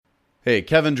Hey,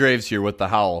 Kevin Draves here with The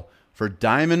Howl for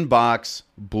Diamond Box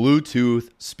Bluetooth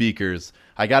speakers.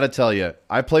 I gotta tell you,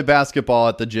 I play basketball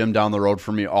at the gym down the road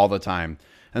from me all the time.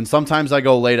 And sometimes I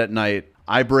go late at night.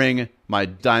 I bring my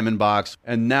Diamond Box,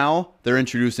 and now they're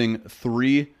introducing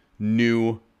 3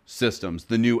 new systems.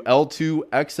 The new L2,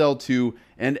 XL2,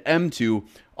 and M2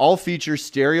 all feature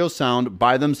stereo sound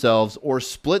by themselves or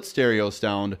split stereo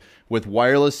sound with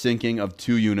wireless syncing of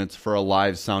 2 units for a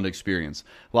live sound experience.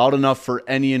 Loud enough for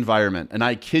any environment. And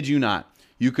I kid you not,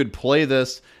 you could play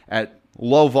this at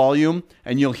low volume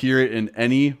and you'll hear it in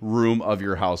any room of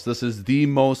your house. This is the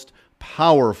most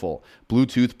powerful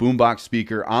Bluetooth boombox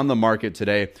speaker on the market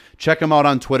today. Check them out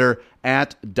on Twitter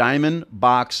at Diamond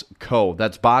Box Co.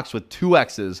 That's box with 2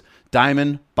 X's,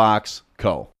 Diamond Box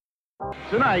Co.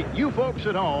 Tonight, you folks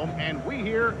at home and we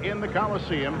here in the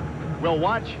Coliseum will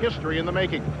watch history in the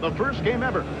making. The first game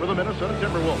ever for the Minnesota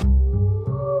Timberwolves.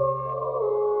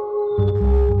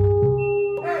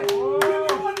 Hey,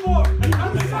 one more.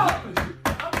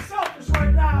 I'm selfish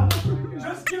right now.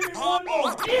 Just give me one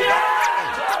more.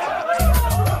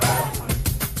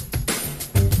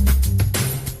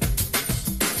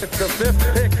 It's the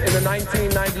 5th pick in the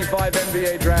 1995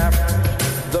 NBA draft.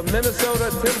 The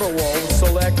Minnesota Timberwolves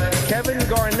select Kevin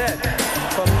Garnett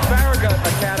from Farragut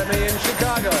Academy in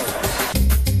Chicago.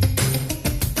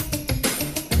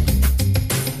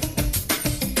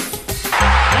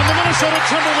 And the Minnesota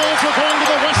Timberwolves are going to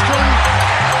the Western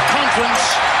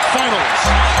Conference Finals.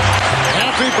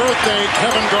 Happy birthday,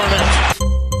 Kevin Garnett.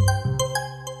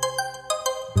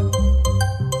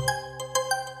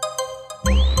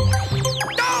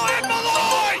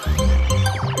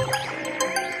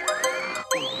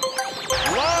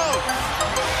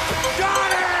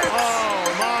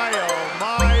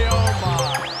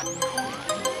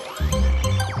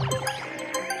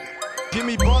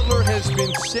 Jimmy Butler has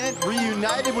been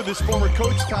reunited with his former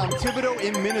coach, Tom Thibodeau,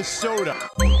 in Minnesota.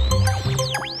 4.7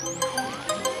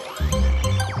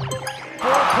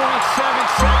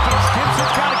 seconds.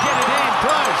 Gibson's got to get it in.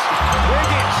 Does.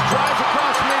 Wiggins drives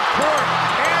across midcourt.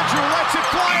 Andrew lets it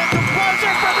fly at the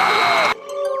buzzer for the win.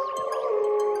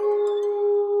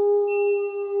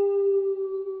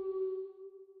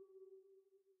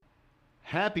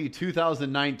 Happy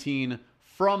 2019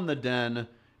 from the Den.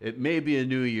 It may be a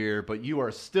new year, but you are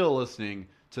still listening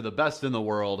to the best in the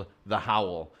world, The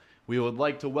Howl. We would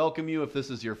like to welcome you if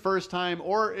this is your first time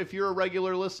or if you're a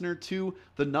regular listener to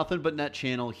the Nothing But Net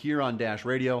channel here on Dash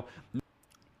Radio.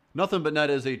 Nothing But Net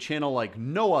is a channel like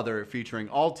no other, featuring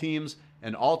all teams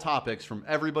and all topics from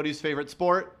everybody's favorite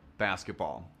sport,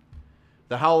 basketball.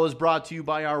 The Howl is brought to you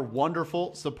by our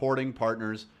wonderful supporting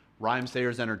partners, Rhyme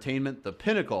Sayers Entertainment, the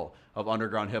pinnacle of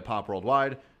underground hip-hop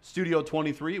worldwide, Studio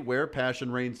 23, where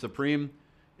passion reigns supreme,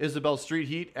 Isabel Street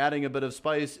Heat, adding a bit of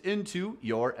spice into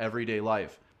your everyday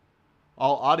life.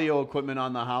 All audio equipment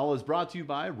on The Howl is brought to you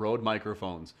by Rode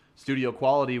Microphones, studio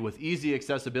quality with easy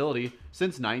accessibility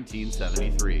since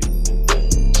 1973.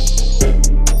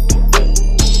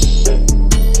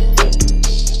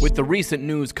 With the recent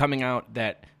news coming out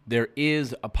that there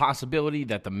is a possibility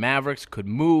that the Mavericks could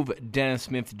move Dennis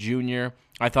Smith Jr.,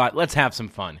 I thought, let's have some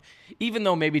fun. Even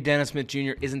though maybe Dennis Smith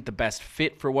Jr. isn't the best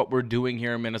fit for what we're doing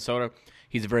here in Minnesota,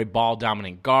 he's a very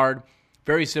ball-dominant guard,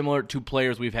 very similar to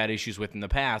players we've had issues with in the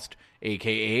past,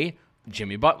 a.k.a.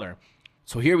 Jimmy Butler.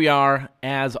 So here we are,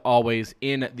 as always,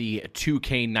 in the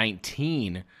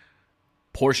 2K19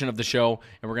 portion of the show,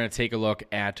 and we're going to take a look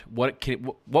at what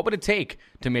would it take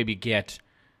to maybe get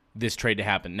this trade to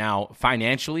happen. Now,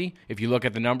 financially, if you look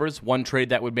at the numbers, one trade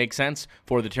that would make sense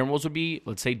for the Timberwolves would be,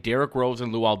 let's say, Derrick Rose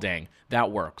and Luol Deng.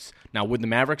 That works. Now, would the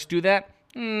Mavericks do that?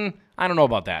 I don't know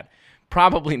about that.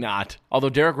 Probably not, although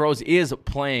Derrick Rose is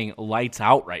playing lights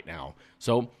out right now.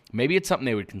 So maybe it's something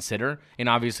they would consider, and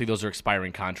obviously those are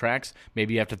expiring contracts.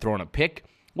 Maybe you have to throw in a pick.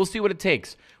 We'll see what it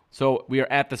takes. So we are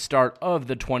at the start of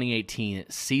the 2018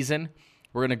 season.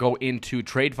 We're going to go into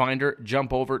Trade Finder,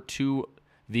 jump over to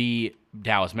the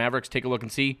Dallas Mavericks, take a look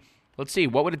and see. Let's see,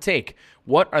 what would it take?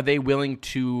 What are they willing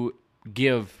to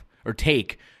give or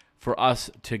take for us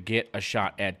to get a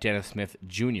shot at Dennis Smith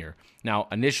Jr.? Now,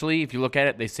 initially, if you look at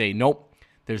it, they say, nope,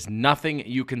 there's nothing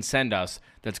you can send us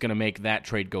that's going to make that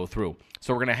trade go through.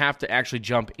 So we're going to have to actually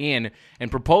jump in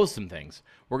and propose some things.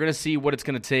 We're going to see what it's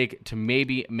going to take to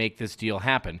maybe make this deal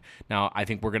happen. Now, I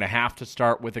think we're going to have to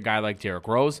start with a guy like Derrick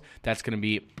Rose. That's going to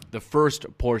be the first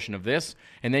portion of this.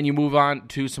 And then you move on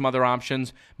to some other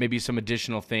options, maybe some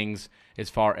additional things as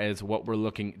far as what we're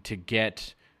looking to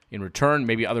get in return.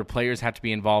 Maybe other players have to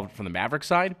be involved from the Maverick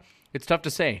side. It's tough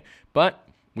to say, but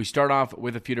we start off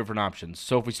with a few different options.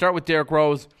 So if we start with Derrick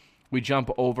Rose, we jump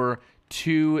over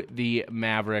to the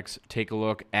Mavericks, take a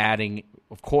look, adding,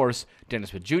 of course, Dennis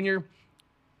Smith Jr.,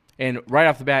 and right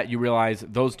off the bat, you realize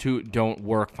those two don't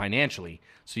work financially.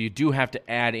 So you do have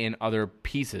to add in other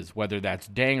pieces, whether that's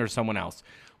Deng or someone else.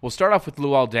 We'll start off with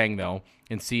Luol Deng, though,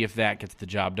 and see if that gets the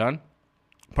job done.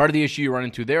 Part of the issue you run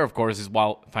into there, of course, is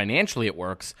while financially it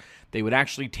works, they would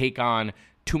actually take on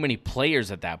too many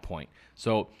players at that point.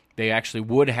 So they actually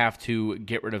would have to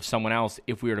get rid of someone else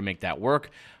if we were to make that work.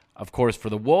 Of course, for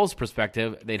the Wolves'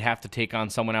 perspective, they'd have to take on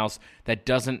someone else that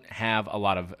doesn't have a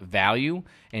lot of value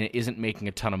and it isn't making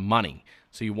a ton of money.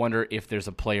 So you wonder if there's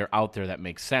a player out there that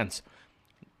makes sense.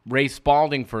 Ray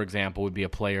Spalding, for example, would be a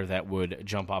player that would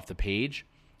jump off the page.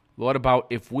 What about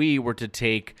if we were to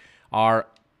take our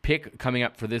pick coming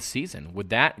up for this season? Would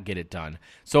that get it done?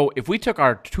 So if we took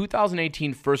our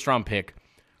 2018 first-round pick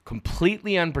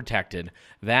completely unprotected,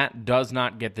 that does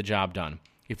not get the job done.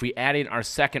 If we add in our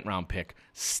second-round pick,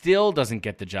 still doesn't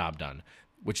get the job done,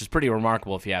 which is pretty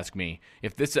remarkable if you ask me.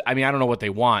 I don't know what they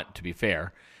want, to be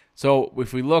fair. So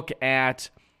if we look at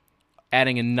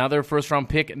adding another first-round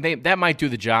pick, that might do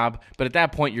the job, but at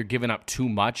that point you're giving up too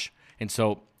much, and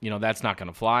so that's not going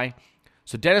to fly.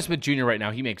 So Dennis Smith Jr. right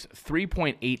now, he makes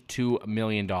 $3.82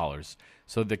 million.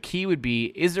 So the key would be,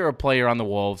 is there a player on the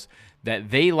Wolves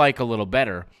that they like a little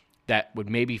better that would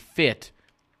maybe fit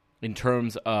in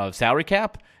terms of salary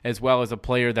cap, as well as a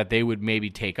player that they would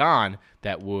maybe take on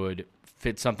that would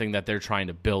fit something that they're trying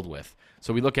to build with.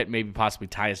 So we look at maybe possibly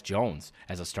Tyus Jones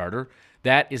as a starter.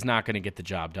 That is not going to get the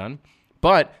job done.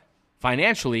 But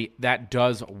financially, that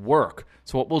does work.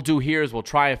 So what we'll do here is we'll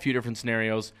try a few different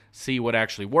scenarios, see what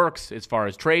actually works as far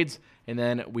as trades, and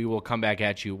then we will come back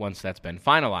at you once that's been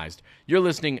finalized. You're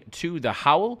listening to The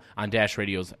Howl on Dash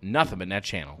Radio's Nothing But Net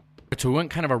channel. So we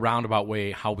went kind of a roundabout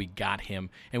way how we got him,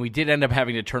 and we did end up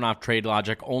having to turn off Trade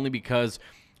Logic only because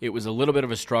it was a little bit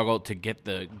of a struggle to get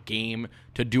the game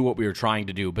to do what we were trying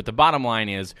to do. But the bottom line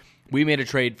is we made a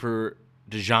trade for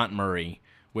DeJounte Murray,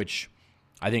 which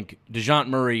I think DeJounte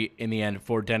Murray in the end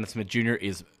for Dennis Smith Jr.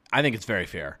 I think it's very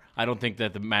fair. I don't think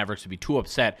that the Mavericks would be too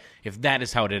upset if that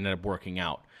is how it ended up working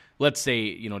out. Let's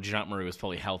say, DeJounte Murray was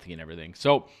fully healthy and everything.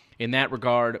 So in that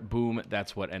regard, boom,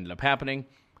 that's what ended up happening.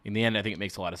 In the end, I think it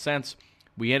makes a lot of sense.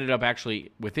 We ended up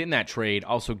actually, within that trade,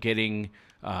 also getting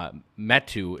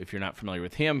Metu. If you're not familiar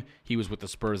with him, he was with the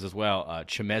Spurs as well,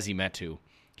 Chimezie Metu.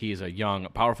 He is a young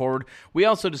power forward. We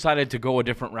also decided to go a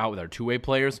different route with our two-way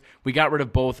players. We got rid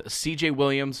of both C.J.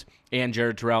 Williams and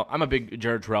Jared Terrell. I'm a big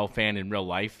Jared Terrell fan in real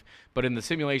life, but in the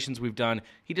simulations we've done,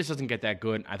 he just doesn't get that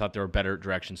good. I thought there were better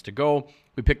directions to go.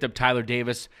 We picked up Tyler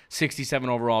Davis, 67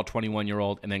 overall,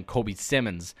 21-year-old, and then Kobe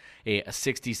Simmons, a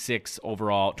 66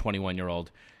 overall,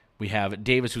 21-year-old. We have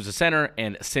Davis, who's a center,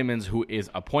 and Simmons, who is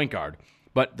a point guard.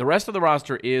 But the rest of the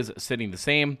roster is sitting the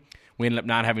same. We ended up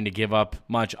not having to give up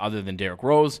much other than Derrick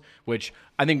Rose, which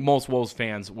I think most Wolves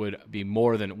fans would be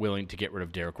more than willing to get rid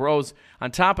of Derrick Rose. On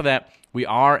top of that, we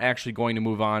are actually going to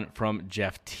move on from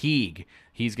Jeff Teague.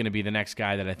 He's going to be the next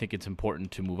guy that I think it's important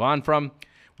to move on from.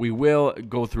 We will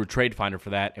go through Trade Finder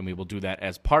for that, and we will do that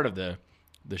as part of the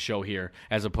show here,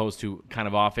 as opposed to kind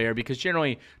of off air, because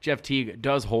generally Jeff Teague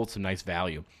does hold some nice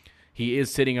value. He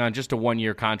is sitting on just a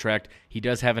one-year contract. He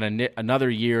does have another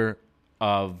year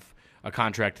of a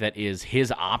contract that is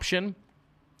his option,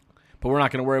 but we're not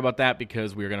going to worry about that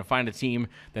because we're going to find a team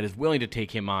that is willing to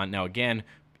take him on. Now, again,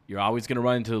 you're always going to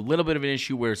run into a little bit of an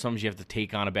issue where sometimes you have to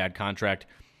take on a bad contract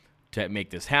to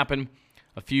make this happen.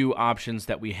 A few options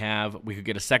that we have, we could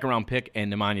get a second-round pick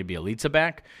and Nemanja Bjelica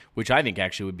back, which I think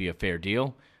actually would be a fair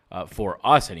deal for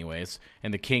us anyways,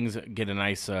 and the Kings get a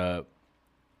nice, a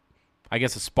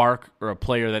spark or a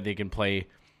player that they can play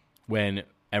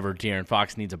whenever De'Aaron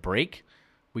Fox needs a break.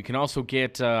 We can also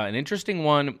get an interesting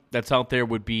one that's out there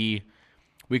would be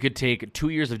we could take 2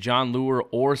 years of John Lure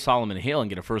or Solomon Hill and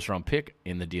get a first-round pick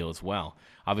in the deal as well.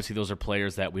 Obviously, those are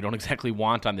players that we don't exactly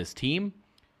want on this team,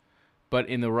 but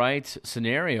in the right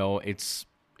scenario, it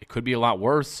could be a lot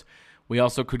worse. We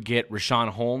also could get Rashawn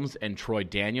Holmes and Troy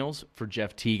Daniels for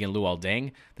Jeff Teague and Luol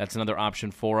Deng. That's another option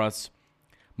for us.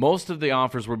 Most of the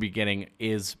offers we'll be getting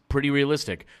is pretty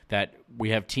realistic, that we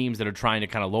have teams that are trying to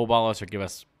kind of lowball us or give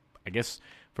us, I guess,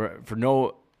 for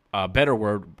no better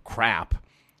word, crap.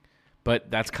 But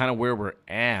that's kind of where we're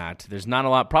at. There's not a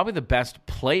lot. Probably the best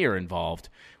player involved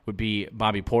would be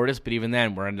Bobby Portis, but even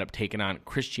then, we're ended up taking on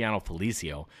Cristiano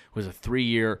Felicio, who has a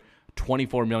 3-year,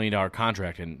 $24 million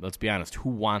contract. And let's be honest, who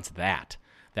wants that?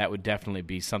 That would definitely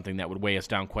be something that would weigh us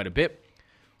down quite a bit.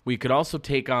 We could also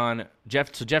take on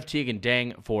Jeff Teague and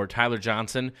Deng for Tyler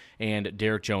Johnson, and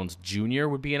Derrick Jones Jr.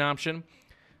 would be an option.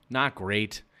 Not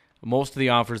great. Most of the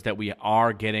offers that we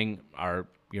are getting are,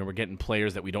 we're getting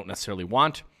players that we don't necessarily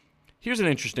want. Here's an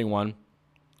interesting one.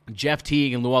 Jeff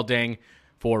Teague and Luol Deng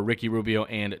for Ricky Rubio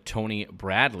and Tony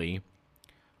Bradley.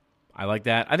 I like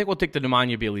that. I think we'll take the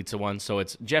Nemanja Bjelica one. So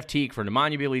it's Jeff Teague for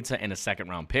Nemanja Bjelica and a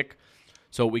second-round pick.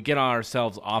 So we get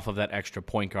ourselves off of that extra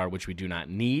point guard, which we do not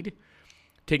need.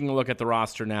 Taking a look at the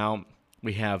roster now,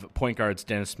 we have point guards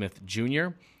Dennis Smith Jr.,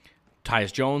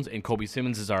 Tyus Jones, and Kobe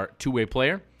Simmons is our two-way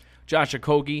player. Josh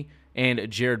Okogie and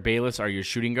Jared Bayless are your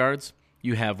shooting guards.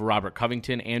 You have Robert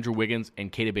Covington, Andrew Wiggins,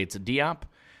 and Keita Bates-Diop.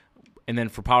 And then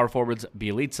for power forwards,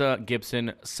 Bjelica,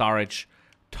 Gibson, Saric,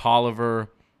 Tolliver,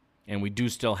 and we do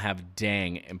still have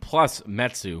Deng, and plus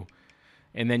Metsu.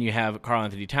 And then you have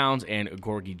Karl-Anthony Towns and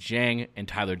Gorgie Jang and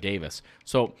Tyler Davis.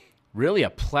 So really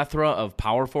a plethora of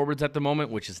power forwards at the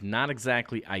moment, which is not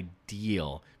exactly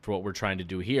ideal for what we're trying to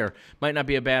do here. Might not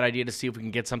be a bad idea to see if we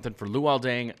can get something for Luol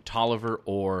Deng, Tolliver,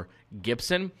 or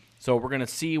Gibson. So we're going to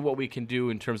see what we can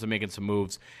do in terms of making some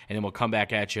moves, and then we'll come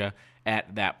back at you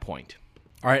at that point.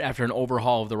 All right, after an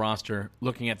overhaul of the roster,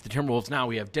 looking at the Timberwolves now,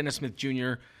 we have Dennis Smith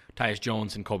Jr., Tyus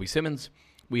Jones, and Kobe Simmons.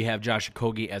 We have Josh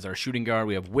Okogie as our shooting guard.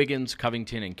 We have Wiggins,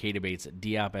 Covington, and Keita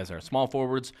Bates-Diop as our small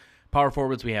forwards. Power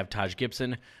forwards, we have Taj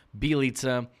Gibson,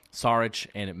 Bjelica, Saric,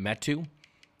 and Metu.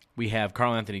 We have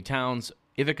Karl-Anthony Towns,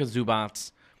 Ivica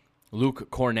Zubac,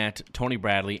 Luke Cornett, Tony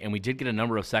Bradley, and we did get a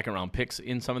number of second-round picks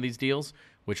in some of these deals,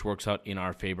 which works out in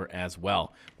our favor as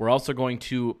well. We're also going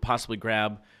to possibly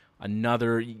grab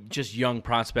another just young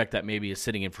prospect that maybe is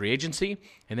sitting in free agency,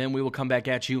 and then we will come back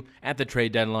at you at the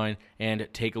trade deadline and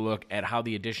take a look at how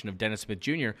the addition of Dennis Smith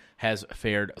Jr. has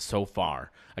fared so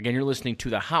far. Again, you're listening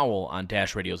to The Howl on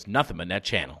Dash Radio's Nothing But Net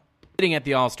channel. Sitting at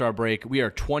the All-Star break, we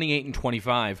are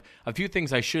 28-25. A few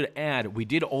things I should add. We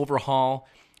did overhaul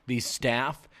the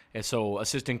staff, and so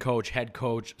assistant coach, head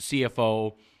coach,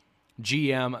 CFO,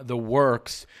 GM, the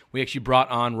works. We actually brought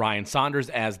on Ryan Saunders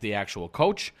as the actual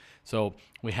coach. So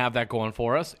we have that going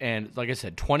for us. And like I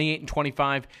said,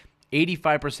 28-25,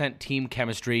 85% team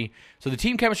chemistry. So the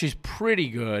team chemistry is pretty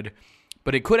good,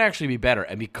 but it could actually be better.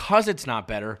 And because it's not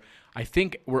better, I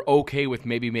think we're okay with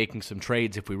maybe making some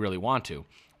trades if we really want to.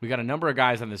 We got a number of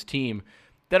guys on this team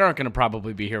that aren't going to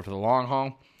probably be here for the long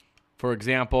haul. For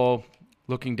example,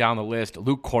 looking down the list,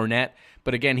 Luke Cornett.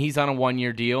 But again, he's on a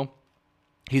one-year deal.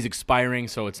 He's expiring,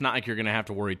 so it's not like you're going to have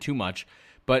to worry too much.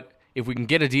 But if we can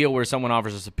get a deal where someone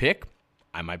offers us a pick,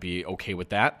 I might be okay with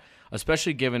that,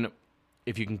 especially given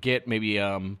if you can get maybe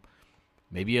an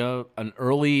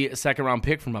early second-round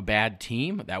pick from a bad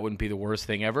team. That wouldn't be the worst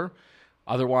thing ever.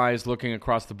 Otherwise, looking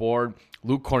across the board,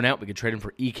 Luke Cornett, we could trade him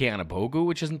for Ike Anabogu,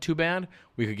 which isn't too bad.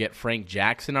 We could get Frank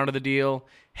Jackson out of the deal,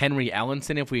 Henry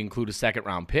Ellenson if we include a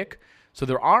second-round pick. So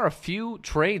there are a few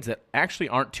trades that actually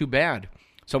aren't too bad.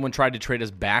 Someone tried to trade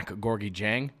us back Gorgie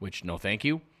Jang, which no thank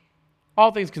you.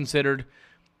 All things considered,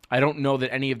 I don't know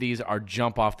that any of these are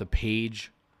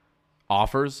jump-off-the-page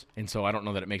offers, and so I don't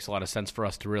know that it makes a lot of sense for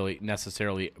us to really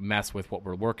necessarily mess with what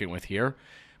we're working with here.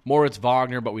 Moritz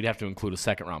Wagner, but we'd have to include a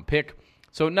second-round pick.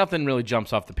 So nothing really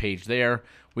jumps off the page there.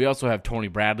 We also have Tony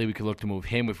Bradley. We could look to move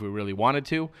him if we really wanted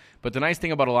to. But the nice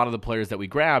thing about a lot of the players that we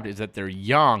grabbed is that they're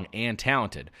young and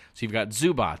talented. So you've got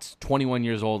Zubac, 21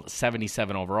 years old,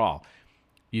 77 overall.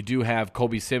 You do have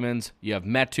Kobe Simmons. You have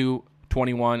Metu,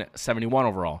 21, 71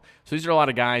 overall. So these are a lot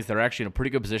of guys that are actually in a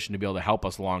pretty good position to be able to help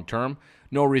us long term.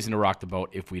 No reason to rock the boat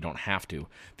if we don't have to.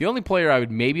 The only player I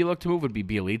would maybe look to move would be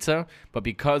Bjelica, but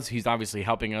because he's obviously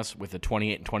helping us with a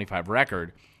 28-25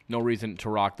 record, no reason to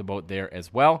rock the boat there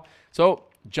as well. So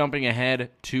jumping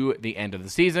ahead to the end of the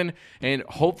season, and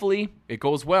hopefully it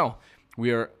goes well.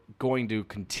 We are going to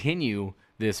continue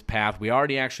this path. We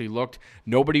already actually looked.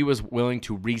 Nobody was willing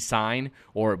to re-sign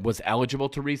or was eligible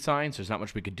to re-sign, so there's not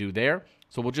much we could do there.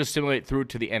 So we'll just simulate through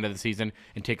to the end of the season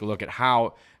and take a look at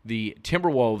how the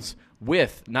Timberwolves,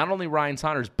 with not only Ryan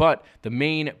Saunders, but the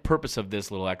main purpose of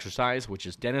this little exercise, which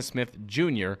is Dennis Smith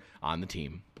Jr. on the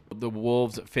team. The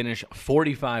Wolves finish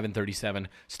 45-37.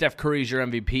 Steph Curry is your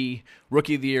MVP.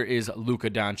 Rookie of the Year is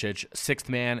Luka Doncic. Sixth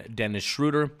man, Dennis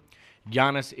Schroeder.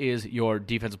 Giannis is your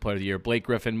Defensive Player of the Year. Blake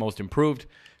Griffin, Most Improved.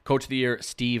 Coach of the Year,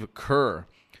 Steve Kerr.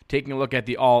 Taking a look at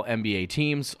the All-NBA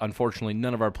teams, unfortunately,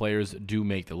 none of our players do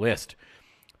make the list.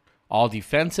 All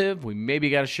defensive, we maybe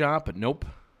got a shot, but nope.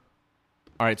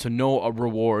 All right, so no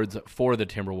rewards for the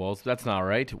Timberwolves. That's not all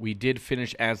right. We did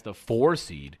finish as the 4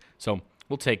 seed, so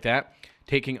we'll take that.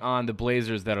 Taking on the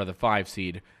Blazers that are the 5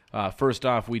 seed. First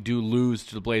off, we do lose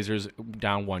to the Blazers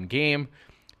down 1 game.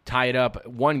 Tie it up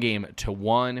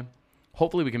 1-1.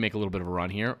 Hopefully we can make a little bit of a run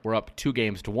here. We're up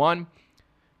 2-1.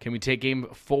 Can we take game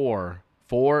 4?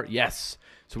 4? Yes.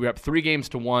 So we're up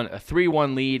 3-1, a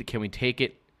 3-1 lead. Can we take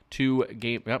it to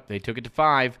game? Yep, they took it to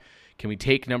 5. Can we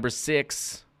take number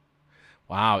 6?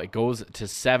 Wow, it goes to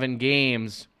 7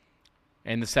 games.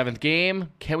 And the 7th game,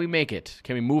 can we make it?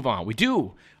 Can we move on? We do.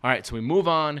 All right, so we move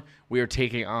on. We are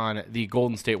taking on the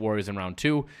Golden State Warriors in round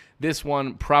 2. This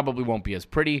one probably won't be as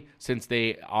pretty since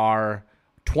they are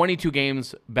 22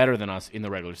 games better than us in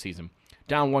the regular season.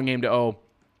 Down 1-0.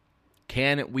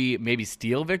 Can we maybe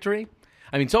steal victory?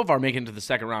 I mean, so far, making it to the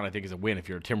second round, I think, is a win if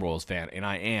you're a Timberwolves fan, and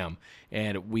I am.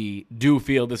 And we do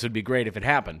feel this would be great if it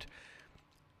happened.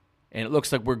 And it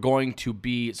looks like we're going to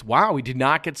be... Wow, we did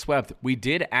not get swept. We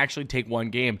did actually take one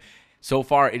game. So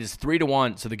far, it is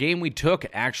 3-1. So the game we took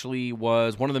actually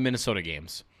was one of the Minnesota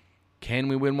games. Can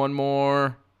we win one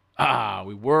more?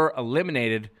 We were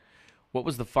eliminated. What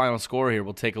was the final score here?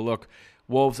 We'll take a look.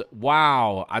 Wolves,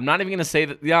 wow. I'm not even going to say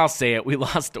that. Yeah, I'll say it. We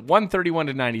lost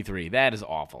 131-93. That is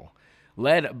awful.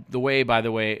 Led the way, by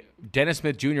the way, Dennis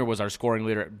Smith Jr. was our scoring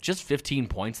leader. Just 15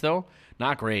 points, though.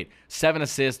 Not great. 7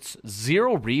 assists,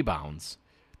 0 rebounds.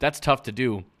 That's tough to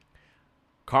do.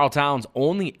 Karl Towns,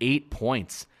 only 8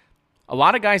 points. A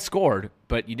lot of guys scored,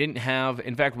 but you didn't have...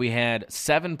 In fact, we had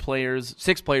 6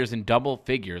 players in double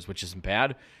figures, which isn't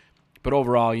bad. But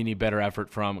overall, you need better effort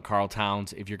from Karl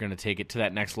Towns if you're going to take it to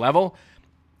that next level.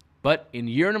 But in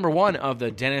year number 1 of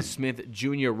the Dennis Smith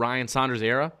Jr. Ryan Saunders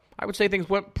era, I would say things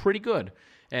went pretty good,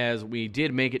 as we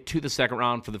did make it to the second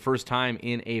round for the first time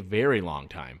in a very long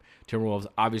time. Timberwolves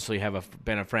obviously have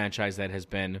been a franchise that has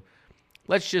been,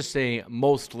 let's just say,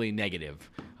 mostly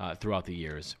negative throughout the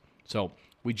years. So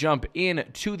we jump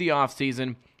into the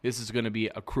offseason. This is going to be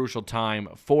a crucial time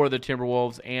for the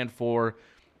Timberwolves and for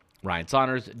Ryan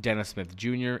Saunders, Dennis Smith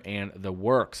Jr., and the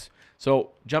works.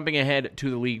 So jumping ahead to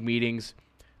the league meetings,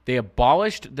 they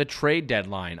abolished the trade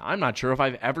deadline. I'm not sure if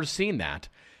I've ever seen that.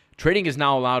 Trading is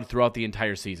now allowed throughout the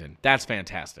entire season. That's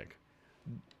fantastic.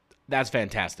 That's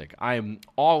fantastic. I am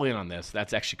all in on this.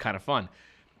 That's actually kind of fun.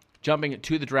 Jumping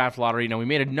to the draft lottery. Now, we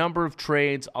made a number of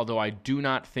trades, although I do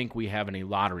not think we have any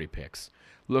lottery picks.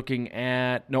 Looking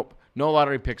at, nope, no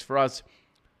lottery picks for us.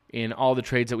 In all the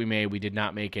trades that we made, we did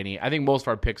not make any. I think most of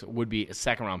our picks would be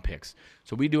second-round picks.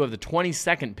 So we do have the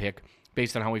 22nd pick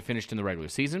based on how we finished in the regular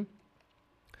season.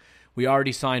 We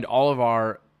already signed all of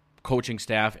our coaching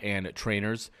staff and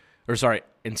trainers,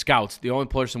 and scouts. The only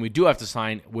person we do have to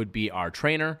sign would be our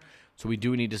trainer. So we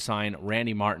do need to sign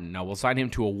Randy Martin. Now, we'll sign him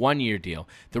to a 1-year deal.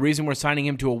 The reason we're signing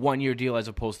him to a 1-year deal as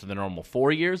opposed to the normal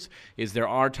 4 years is there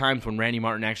are times when Randy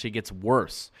Martin actually gets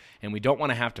worse, and we don't want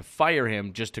to have to fire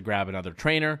him just to grab another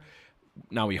trainer.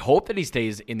 Now, we hope that he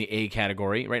stays in the A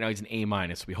category. Right now, he's an A-.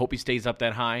 We hope he stays up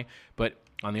that high, but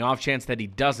on the off chance that he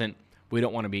doesn't, we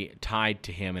don't want to be tied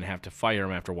to him and have to fire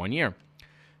him after 1 year.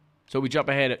 So we jump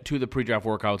ahead to the pre-draft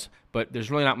workouts, but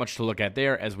there's really not much to look at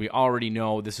there, as we already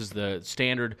know this is the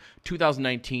standard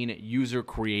 2019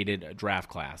 user-created draft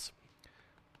class.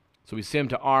 So we sim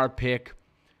to our pick,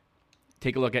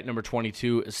 take a look at number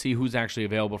 22, see who's actually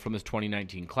available from this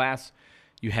 2019 class.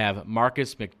 You have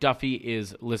Marcus McDuffie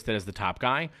is listed as the top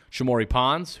guy. Shamori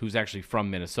Pons, who's actually from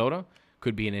Minnesota,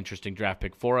 could be an interesting draft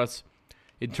pick for us.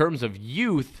 In terms of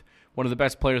youth, one of the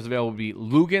best players available would be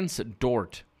Wiggins and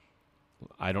Towns.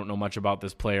 I don't know much about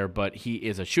this player, but he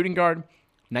is a shooting guard,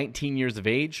 19 years of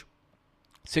age,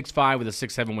 6'5", with a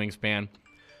 6'7" wingspan.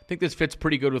 I think this fits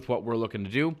pretty good with what we're looking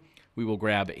to do. We will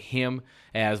grab him,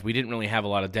 as we didn't really have a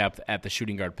lot of depth at the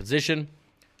shooting guard position.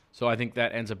 So I think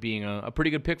that ends up being a pretty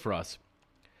good pick for us.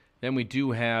 Then we do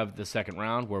have the second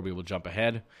round, where we will jump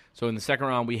ahead. So in the second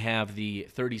round, we have the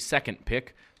 32nd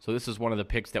pick. So this is one of the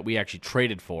picks that we actually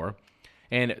traded for.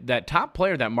 And that top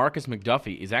player, that Marcus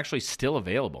McDuffie, is actually still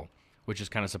available, which is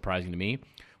kind of surprising to me.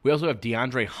 We also have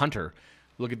DeAndre Hunter.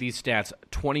 Look at these stats.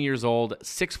 20 years old,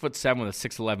 6'7" with a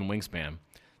 6'11" wingspan.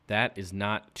 That is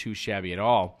not too shabby at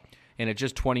all. And at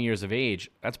just 20 years of age,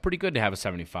 that's pretty good to have a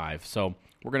 75. So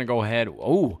we're going to go ahead.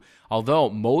 Oh, although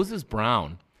Moses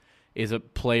Brown is a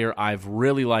player I've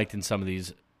really liked in some of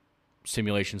these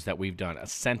simulations that we've done, a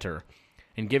center.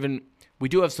 And given we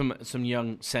do have some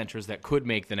young centers that could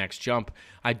make the next jump,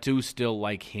 I do still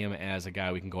like him as a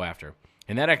guy we can go after.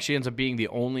 And that actually ends up being the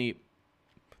only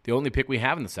pick we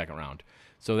have in the second round.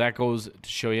 So that goes to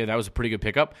show you that was a pretty good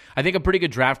pickup. I think a pretty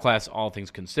good draft class, all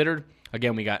things considered.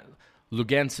 Again, we got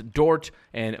Wiggins and Towns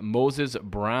and Moses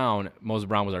Brown. Moses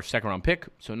Brown was our second-round pick,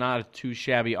 so not a too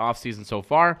shabby offseason so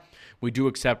far. We do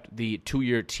accept the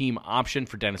 2-year team option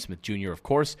for Dennis Smith Jr., of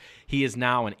course. He is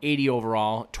now an 80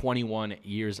 overall, 21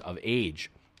 years of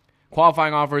age.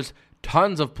 Qualifying offers,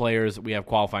 tons of players. We have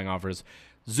qualifying offers.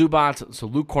 Zubats, so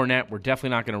Luke Cornett, we're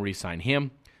definitely not going to re-sign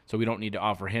him, so we don't need to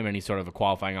offer him any sort of a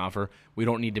qualifying offer. We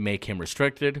don't need to make him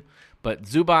restricted. But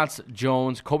Zubats,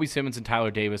 Jones, Kobe Simmons, and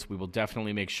Tyler Davis, we will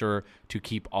definitely make sure to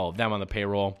keep all of them on the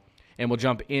payroll. and we'll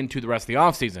jump into the rest of the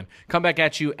offseason. Come back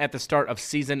at you at the start of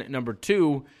season number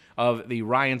 2 of the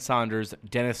Ryan Saunders,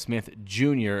 Dennis Smith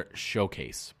Jr.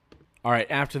 Showcase. All right,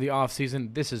 after the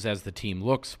offseason, this is as the team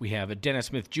looks. We have Dennis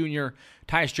Smith Jr.,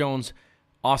 Tyus Jones,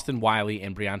 Austin Wiley,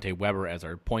 and Briante Weber as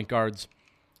our point guards.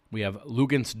 We have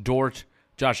Lugans Dort,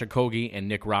 Josh Okogie, and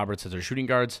Nick Roberts as our shooting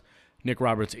guards. Nick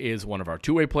Roberts is one of our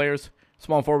two-way players.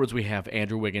 Small forwards, we have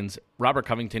Andrew Wiggins, Robert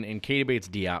Covington, and Katie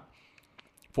Bates-Diop.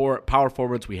 For power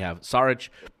forwards, we have Saric,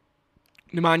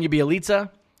 Nemanja Bjelica,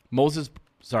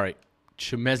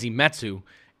 Chimezi Metsu,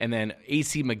 and then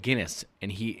AC McGinnis,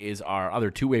 and he is our other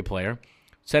two-way player.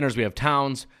 Centers, we have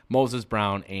Towns, Moses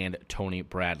Brown, and Tony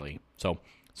Bradley. So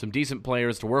some decent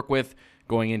players to work with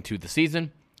going into the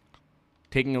season.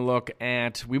 Taking a look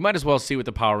at, we might as well see what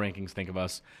the power rankings think of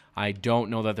us. I don't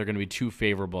know that they're going to be too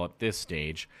favorable at this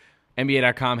stage.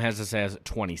 NBA.com has us as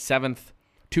 27th.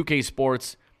 2K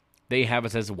Sports, they have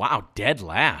us as, wow, dead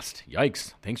last.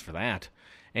 Yikes. Thanks for that.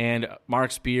 And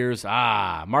Mark Spears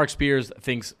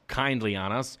thinks kindly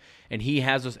on us, and he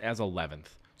has us as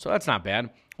 11th. So that's not bad.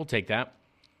 We'll take that.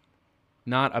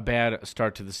 Not a bad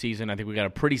start to the season. I think we got a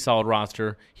pretty solid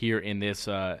roster here in this,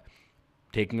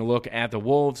 taking a look at the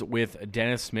Wolves with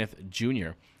Dennis Smith Jr.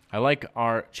 I like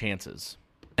our chances.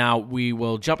 Now, we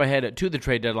will jump ahead to the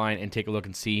trade deadline and take a look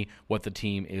and see what the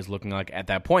team is looking like at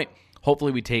that point.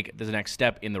 Hopefully, we take the next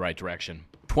step in the right direction.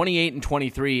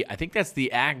 28-23. I think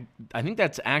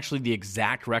that's actually the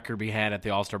exact record we had at the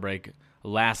All-Star break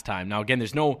last time. Now, again,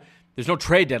 there's no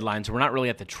trade deadline, so we're not really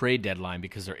at the trade deadline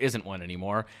because there isn't one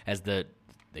anymore, as they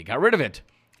got rid of it,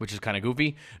 which is kind of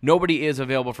goofy. Nobody is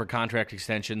available for contract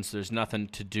extensions. So there's nothing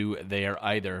to do there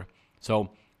either. So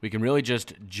we can really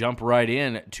just jump right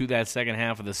in to that second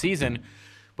half of the season,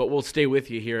 but we'll stay with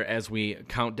you here as we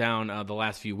count down the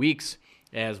last few weeks,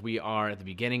 as we are at the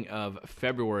beginning of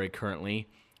February currently.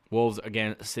 Wolves,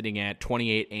 again, sitting at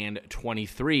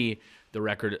 28-23, the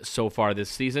record so far this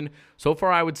season. So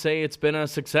far, I would say it's been a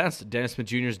success. Dennis Smith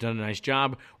Jr. has done a nice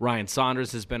job. Ryan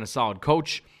Saunders has been a solid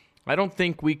coach. I don't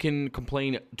think we can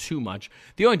complain too much.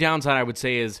 The only downside, I would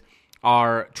say, is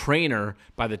our trainer,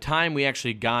 by the time we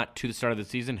actually got to the start of the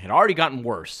season, had already gotten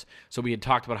worse. So we had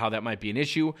talked about how that might be an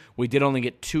issue. We did only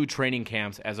get 2 training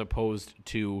camps as opposed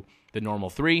to the normal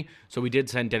 3. So we did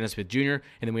send Dennis Smith Jr.,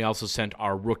 and then we also sent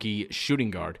our rookie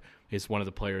shooting guard, is one of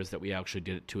the players that we actually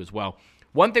did it to as well.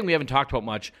 One thing we haven't talked about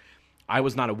much, I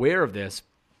was not aware of this,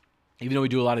 even though we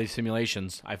do a lot of these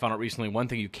simulations. I found out recently one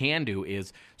thing you can do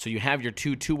is, so you have your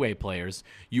two-way players,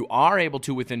 you are able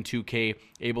to, within 2K,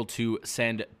 able to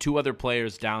send 2 other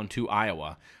players down to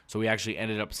Iowa. So we actually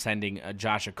ended up sending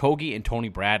Josh Okogie and Tony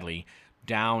Bradley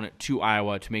down to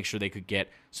Iowa to make sure they could get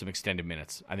some extended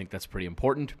minutes. I think that's pretty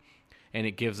important, and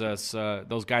it gives us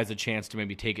those guys a chance to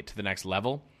maybe take it to the next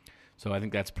level. So I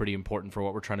think that's pretty important for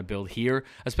what we're trying to build here,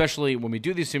 especially when we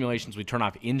do these simulations, we turn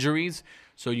off injuries,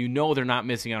 so you know they're not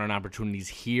missing out on opportunities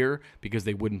here because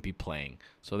they wouldn't be playing.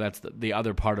 So that's the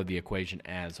other part of the equation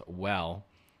as well.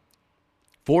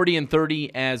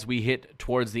 40-30 as we hit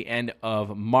towards the end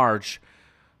of March.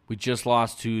 We just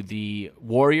lost to the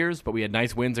Warriors, but we had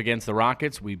nice wins against the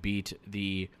Rockets. We beat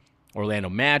the Orlando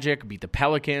Magic, beat the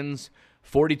Pelicans,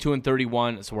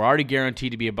 42-31, so we're already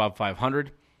guaranteed to be above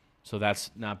 500. So that's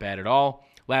not bad at all.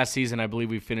 Last season, I believe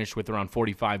we finished with around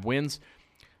 45 wins.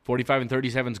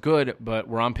 45-37 is good, but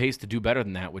we're on pace to do better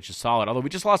than that, which is solid. Although we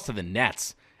just lost to the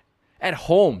Nets at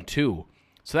home, too.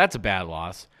 So that's a bad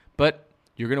loss. But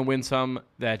you're going to win some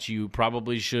that you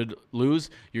probably should lose.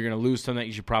 You're going to lose some that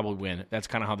you should probably win. That's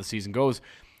kind of how the season goes.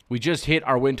 We just hit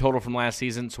our win total from last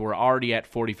season, so we're already at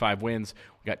 45 wins.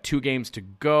 We got 2 games to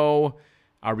go.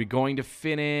 Are we going to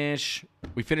finish?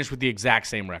 We finished with the exact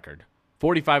same record.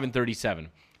 45-37.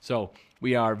 So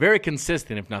we are very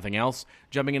consistent, if nothing else.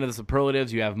 Jumping into the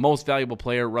superlatives, you have most valuable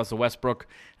player, Russell Westbrook.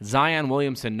 Zion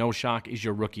Williamson, no shock, is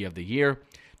your rookie of the year.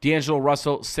 D'Angelo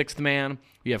Russell, 6th man.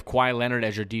 You have Kawhi Leonard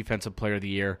as your defensive player of the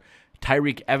year.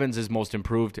 Tyreek Evans is most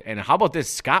improved. And how about this?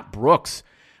 Scott Brooks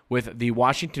with the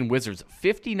Washington Wizards,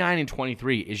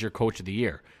 59-23 is your coach of the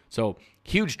year. So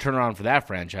huge turnaround for that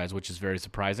franchise, which is very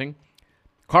surprising.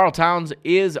 Karl Towns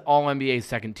is All-NBA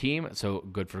second team, so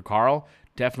good for Karl.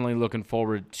 Definitely looking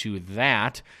forward to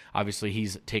that. Obviously,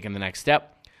 he's taken the next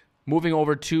step. Moving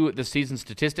over to the season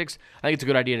statistics, I think it's a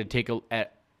good idea to take a look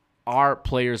at our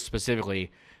players specifically.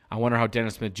 I wonder how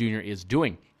Dennis Smith Jr. is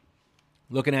doing.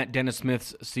 Looking at Dennis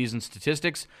Smith's season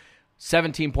statistics,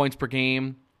 17 points per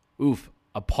game.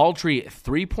 A paltry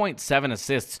 3.7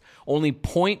 assists, only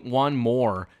 0.1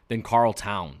 more than Karl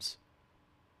Towns.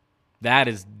 That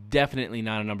is definitely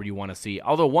not a number you want to see.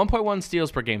 Although 1.1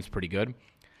 steals per game is pretty good.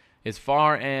 As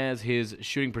far as his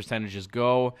shooting percentages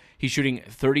go, he's shooting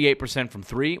 38% from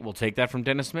 3. We'll take that from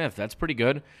Dennis Smith. That's pretty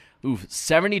good. Oof,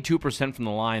 72% from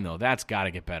the line, though. That's got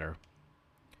to get better.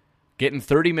 Getting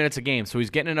 30 minutes a game, so he's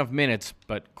getting enough minutes,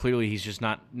 but clearly he's just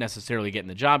not necessarily getting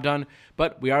the job done.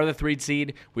 But we are the 3rd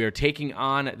seed. We are taking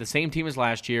on the same team as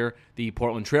last year, the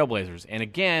Portland Trail Blazers. And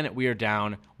again, we are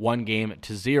down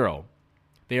 1-0.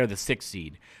 They are the 6th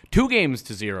seed.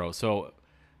 2-0, so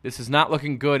this is not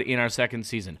looking good in our second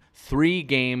season.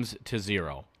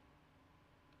 3-0.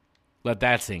 Let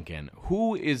that sink in.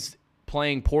 Who is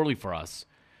playing poorly for us?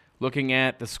 Looking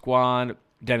at the squad,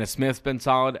 Dennis Smith's been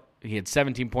solid. He had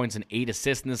 17 points and 8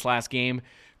 assists in this last game.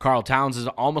 Karl Towns has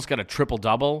almost got a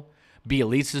triple-double.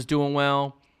 Bielisa's doing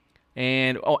well.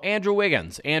 And, Andrew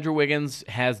Wiggins. Andrew Wiggins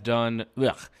has done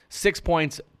 6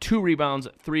 points, 2 rebounds,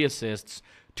 3 assists,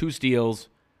 2 steals.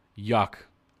 Yuck.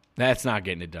 That's not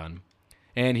getting it done.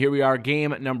 And here we are,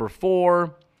 game number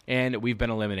 4, and we've been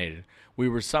eliminated. We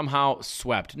were somehow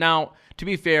swept. Now, to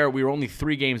be fair, we were only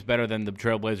 3 games better than the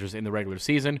Trailblazers in the regular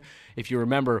season. If you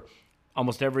remember,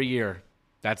 almost every year,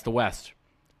 that's the West.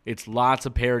 It's lots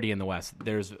of parity in the West.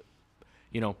 There's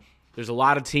a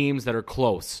lot of teams that are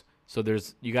close. So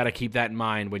you got to keep that in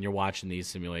mind when you're watching these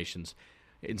simulations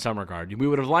in some regard. We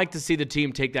would have liked to see the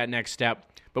team take that next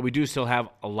step, but we do still have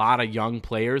a lot of young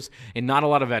players and not a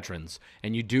lot of veterans.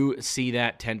 And you do see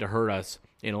that tend to hurt us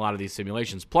in a lot of these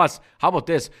simulations. Plus, how about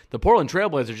this? The Portland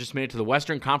Trailblazers just made it to the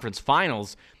Western Conference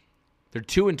Finals. They're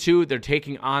 2-2. They're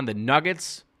taking on the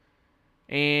Nuggets.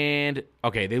 And,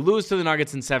 okay, they lose to the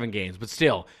Nuggets in 7 games, but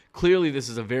still, clearly this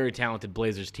is a very talented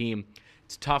Blazers team.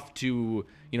 It's tough to,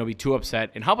 be too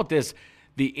upset. And how about this?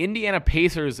 The Indiana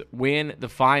Pacers win the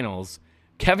finals.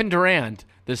 Kevin Durant,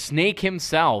 the snake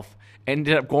himself,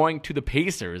 ended up going to the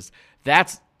Pacers.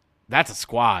 That's a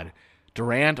squad.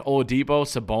 Durant, Oladipo,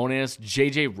 Sabonis,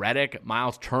 J.J. Redick,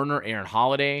 Miles Turner, Aaron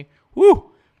Holiday.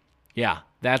 Woo! Yeah,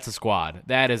 that's a squad.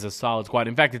 That is a solid squad.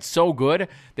 In fact, it's so good,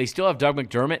 they still have Doug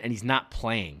McDermott, and he's not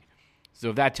playing. So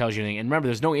if that tells you anything. And remember,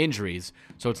 there's no injuries,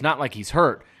 so it's not like he's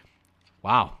hurt.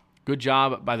 Wow. Good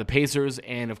job by the Pacers,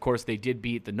 and of course, they did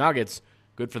beat the Nuggets.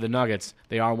 Good for the Nuggets.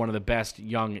 They are one of the best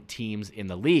young teams in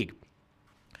the league.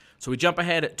 So we jump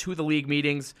ahead to the league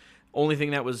meetings. Only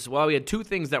thing that was, we had 2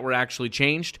 things that were actually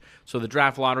changed. So the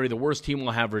draft lottery, the worst team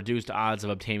will have reduced odds of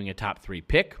obtaining a top 3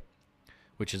 pick,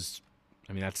 which is,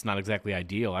 that's not exactly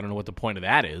ideal. I don't know what the point of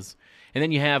that is. And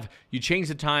then you change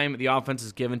the time the offense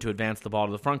is given to advance the ball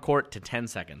to the front court to 10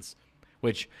 seconds,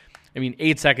 which,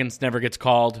 8 seconds never gets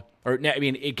called.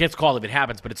 It gets called if it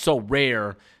happens, but it's so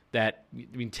rare that,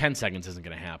 10 seconds isn't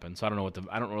going to happen. So I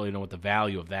don't really know what the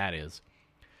value of that is.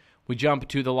 We jump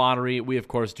to the lottery. We, of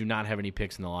course, do not have any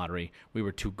picks in the lottery. We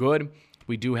were too good.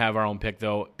 We do have our own pick,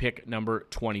 though, pick number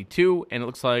 22, and it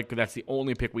looks like that's the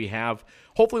only pick we have.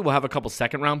 Hopefully we'll have a couple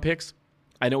second-round picks.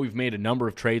 I know we've made a number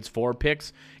of trades for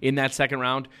picks in that second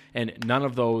round, and none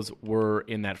of those were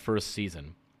in that first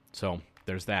season. So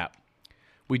there's that.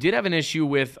 We did have an issue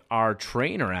with our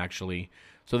trainer, actually.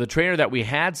 So the trainer that we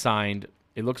had signed,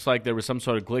 it looks like there was some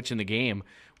sort of glitch in the game.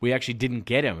 We actually didn't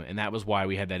get him, and that was why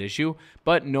we had that issue.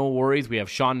 But no worries. We have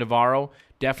Sean Navarro,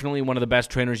 definitely one of the best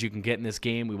trainers you can get in this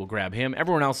game. We will grab him.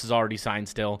 Everyone else is already signed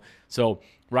still. So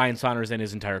Ryan Saunders and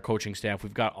his entire coaching staff,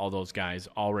 we've got all those guys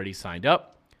already signed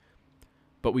up.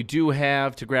 But we do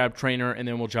have to grab trainer, and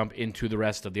then we'll jump into the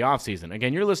rest of the offseason.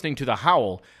 Again, you're listening to The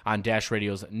Howl on Dash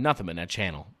Radio's Nothing But Net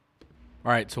channel.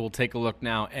 All right, so we'll take a look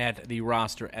now at the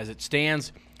roster as it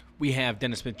stands. We have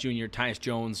Dennis Smith Jr., Tyus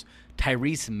Jones,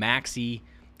 Tyrese Maxey,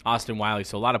 Austin Wiley.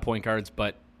 So a lot of point guards,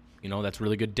 but, that's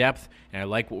really good depth, and I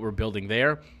like what we're building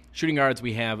there. Shooting guards,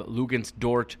 we have Luguentz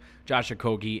Dort, Josh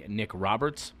Okogie, Nick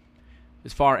Roberts.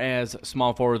 As far as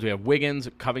small forwards, we have Wiggins,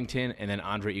 Covington, and then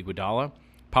Andre Iguodala.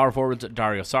 Power forwards,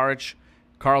 Dario Saric,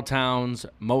 Karl Towns,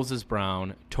 Moses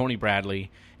Brown, Tony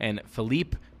Bradley, and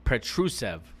Philippe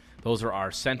Petrusev. Those are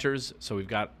our centers, so we've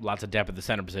got lots of depth at the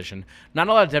center position. Not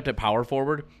a lot of depth at power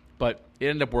forward, but it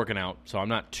ended up working out, so I'm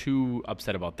not too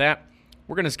upset about that.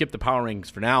 We're going to skip the power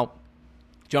rankings for now,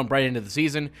 jump right into the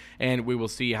season, and we will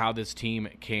see how this team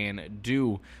can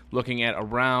do looking at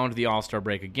around the All-Star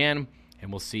break again,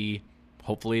 and we'll see,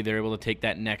 hopefully they're able to take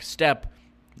that next step.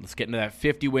 Let's get into that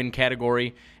 50-win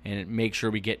category and make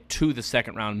sure we get to the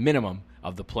second round minimum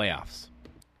of the playoffs.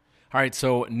 All right,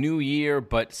 so new year,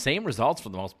 but same results for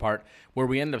the most part. Where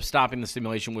we ended up stopping the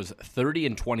simulation was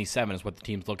 30-27 is what the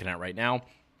team's looking at right now.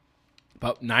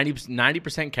 About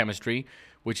 90% chemistry,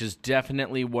 which is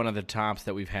definitely one of the tops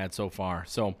that we've had so far.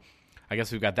 So I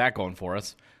guess we've got that going for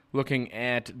us. Looking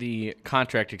at the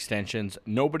contract extensions,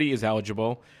 nobody is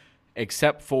eligible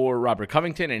except for Robert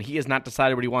Covington, and he has not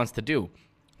decided what he wants to do.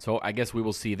 So I guess we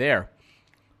will see there.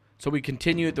 So we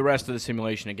continue the rest of the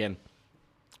simulation again.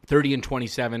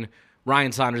 30-27.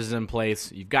 Ryan Saunders is in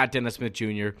place. You've got Dennis Smith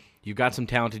Jr. You've got some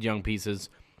talented young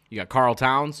pieces. You got Karl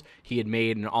Towns. He had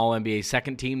made an All-NBA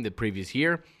second team the previous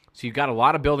year. So you've got a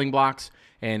lot of building blocks,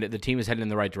 and the team is heading in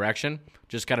the right direction.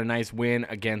 Just got a nice win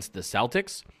against the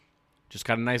Celtics. Just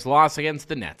got a nice loss against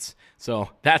the Nets. So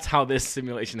that's how this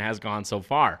simulation has gone so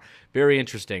far. Very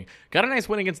interesting. Got a nice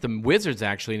win against the Wizards,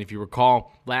 actually. And if you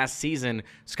recall, last season,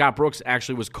 Scott Brooks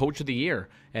actually was Coach of the Year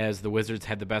as the Wizards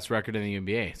had the best record in the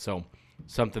NBA. So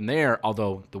something there,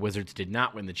 although the Wizards did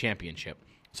not win the championship.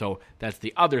 So that's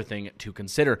the other thing to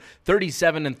consider.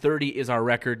 37-30 is our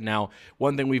record. Now,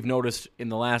 one thing we've noticed in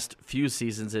the last few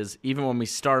seasons is even when we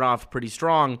start off pretty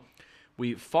strong,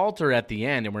 we falter at the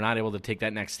end and we're not able to take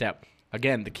that next step.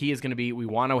 Again, the key is going to be we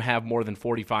want to have more than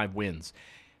 45 wins.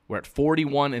 We're at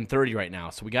 41-30 right now,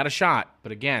 so we got a shot.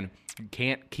 But again, you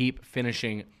can't keep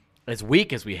finishing as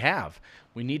weak as we have.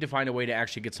 We need to find a way to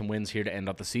actually get some wins here to end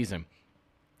up the season.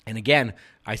 And again,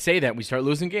 I say that we start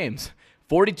losing games.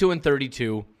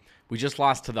 42-32. We just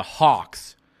lost to the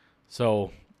Hawks.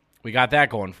 So we got that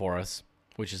going for us,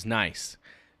 which is nice.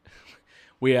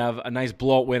 We have a nice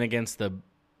blowout win against the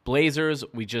Blazers.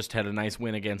 We just had a nice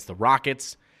win against the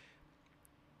Rockets.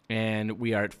 And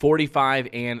we are at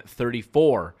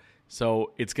 45-34.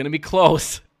 So it's going to be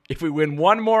close if we win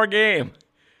one more game.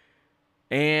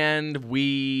 And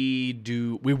we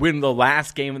win the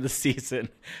last game of the season.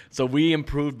 So we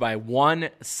improved by one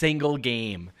single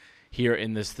game here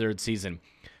in this third season.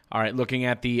 All right, looking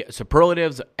at the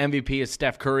superlatives, MVP is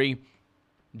Steph Curry.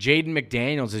 Jaden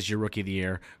McDaniels is your Rookie of the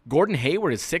Year. Gordon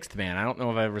Hayward is sixth man. I don't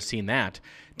know if I've ever seen that.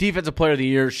 Defensive Player of the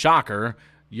Year, shocker,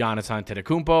 Giannis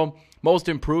Antetokounmpo. Most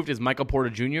improved is Michael Porter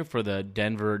Jr. for the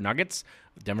Denver Nuggets.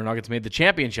 The Denver Nuggets made the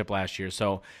championship last year,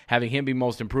 so having him be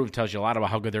most improved tells you a lot about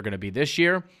how good they're going to be this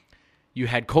year. You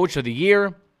had Coach of the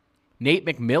Year, Nate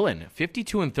McMillan,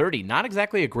 52-30. Not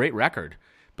exactly a great record,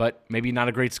 but maybe not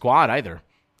a great squad either.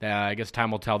 I guess time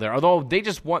will tell there. Although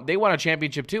they won a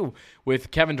championship too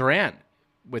with Kevin Durant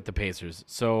with the Pacers,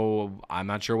 so I'm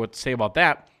not sure what to say about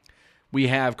that. We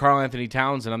have Karl Anthony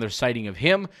Towns, another sighting of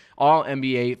him.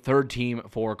 All-NBA third team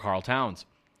for Karl Towns.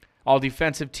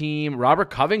 All-defensive team, Robert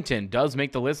Covington does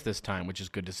make the list this time, which is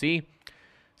good to see.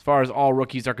 As far as all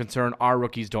rookies are concerned, our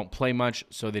rookies don't play much,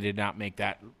 so they did not make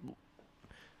that.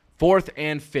 Fourth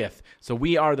and fifth. So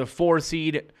we are the 4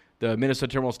 seed, the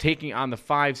Minnesota Timberwolves taking on the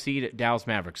 5 seed Dallas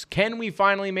Mavericks. Can we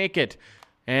finally make it?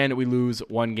 And we lose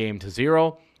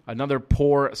 1-0. Another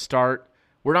poor start.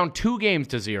 We're down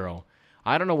 2-0.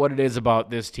 I don't know what it is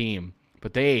about this team,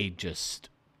 but they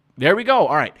just... There we go.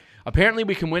 All right. Apparently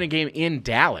we can win a game in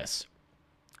Dallas.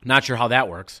 Not sure how that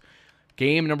works.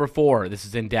 Game number 4. This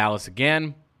is in Dallas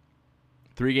again.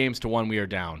 3-1 we are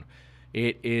down.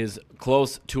 It is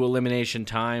close to elimination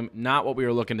time. Not what we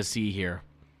were looking to see here.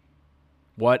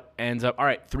 What ends up... All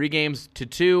right,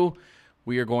 3-2.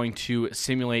 We are going to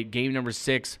simulate game number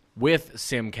 6 with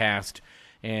Simcast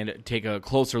and take a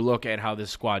closer look at how this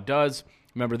squad does.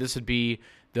 Remember, this would be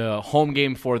the home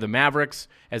game for the Mavericks,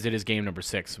 as it is game number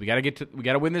 6. We got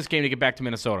to win this game to get back to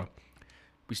Minnesota.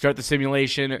 We start the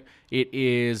simulation. It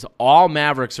is all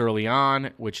Mavericks early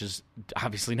on, which is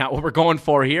obviously not what we're going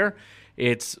for here.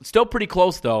 It's still pretty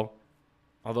close, though,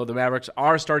 although the Mavericks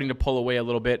are starting to pull away a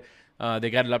little bit.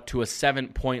 They got it up to a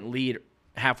 7-point lead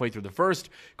halfway through the first.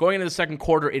 Going into the second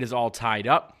quarter, it is all tied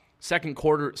up. Second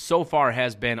quarter so far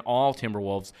has been all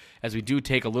Timberwolves, as we do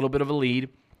take a little bit of a lead.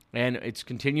 And it's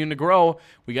continuing to grow.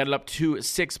 We got it up to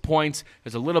 6 points.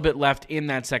 There's a little bit left in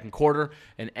that second quarter.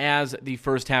 And as the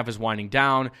first half is winding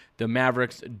down, the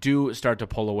Mavericks do start to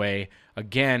pull away,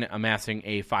 again amassing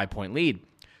a 5-point lead.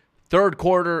 Third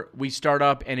quarter, we start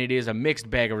up, and it is a mixed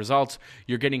bag of results.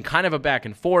 You're getting kind of a back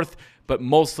and forth, but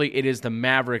mostly it is the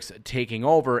Mavericks taking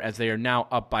over as they are now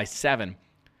up by 7.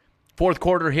 Fourth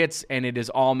quarter hits, and it is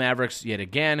all Mavericks yet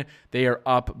again. They are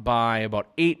up by about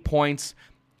 8 points.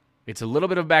 It's a little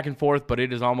bit of back and forth, but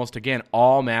it is almost, again,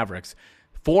 all Mavericks.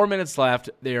 4 minutes left.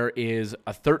 There is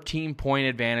a 13-point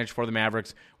advantage for the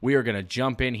Mavericks. We are going to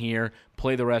jump in here,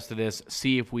 play the rest of this,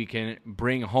 see if we can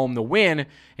bring home the win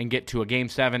and get to a Game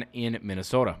 7 in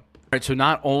Minnesota. All right, so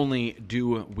not only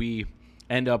do we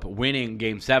end up winning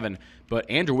Game 7, but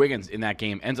Andrew Wiggins in that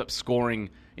game ends up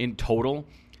scoring in total.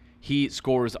 He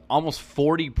scores almost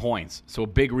 40 points, so a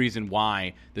big reason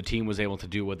why the team was able to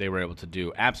do what they were able to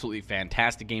do. Absolutely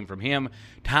fantastic game from him.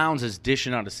 Towns is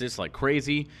dishing out assists like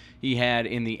crazy. He had,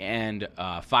 in the end,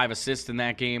 5 assists in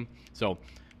that game, so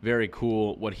very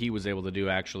cool what he was able to do,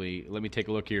 actually. Let me take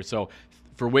a look here. So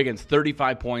for Wiggins,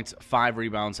 35 points, 5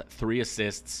 rebounds, 3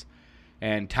 assists.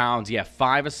 And Towns,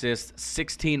 5 assists,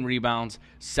 16 rebounds,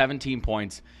 17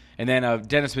 points. And then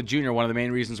Dennis Smith Jr., one of the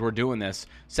main reasons we're doing this,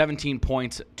 17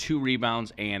 points, 2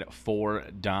 rebounds, and 4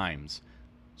 dimes.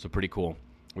 So pretty cool.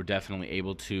 We're definitely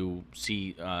able to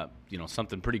see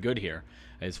something pretty good here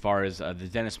as far as the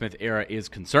Dennis Smith era is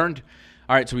concerned.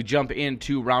 All right, so we jump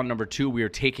into round number 2. We are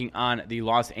taking on the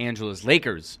Los Angeles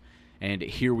Lakers. And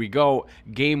here we go.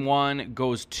 Game 1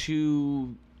 goes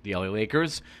to the LA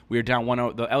Lakers. We are down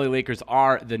 1-0. The LA Lakers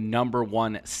are the number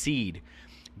 1 seed.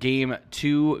 Game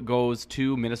 2 goes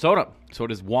to Minnesota. So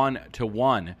it is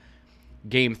 1-1.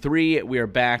 Game 3, we are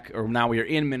back, or now we are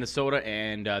in Minnesota,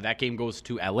 and that game goes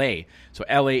to LA. So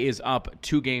LA is up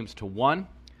 2-1.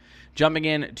 Jumping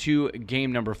in to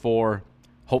game number 4.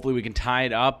 Hopefully we can tie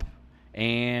it up,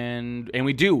 and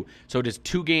we do. So it is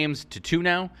 2-2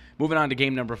 now. Moving on to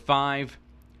game number 5.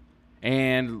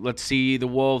 And let's see, the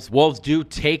Wolves. Wolves do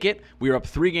take it. We are up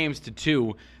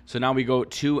 3-2. So now we go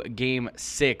to game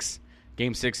 6.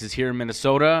 Game 6 is here in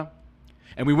Minnesota.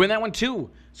 And we win that one too.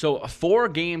 So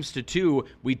 4-2.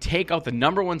 We take out the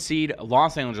number 1 seed,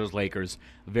 Los Angeles Lakers.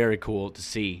 Very cool to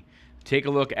see. Take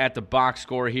a look at the box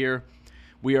score here.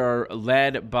 We are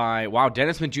led by,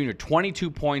 Dennis Smith Jr., 22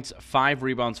 points, 5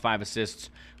 rebounds, 5 assists.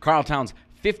 Karl Towns,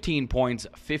 15 points,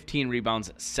 15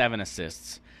 rebounds, 7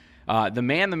 assists. The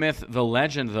man, the myth, the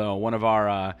legend, though, one of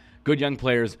our good young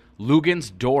players,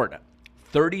 Wiggins and Towns,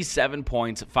 37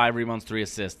 points, 5 rebounds, 3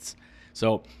 assists.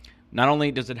 So not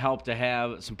only does it help to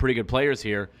have some pretty good players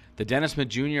here, the Dennis Smith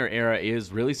Jr. era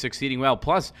is really succeeding well.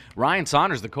 Plus, Ryan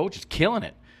Saunders, the coach, is killing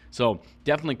it. So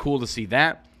definitely cool to see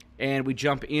that. And we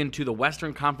jump into the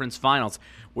Western Conference Finals.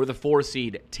 We're the 4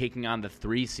 seed taking on the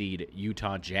 3 seed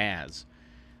Utah Jazz.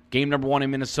 Game number 1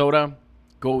 in Minnesota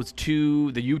goes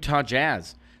to the Utah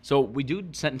Jazz. So we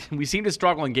seem to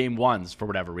struggle in game 1s for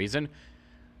whatever reason.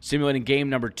 Simulating game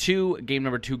number 2. Game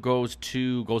number 2 goes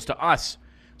to us.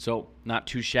 So not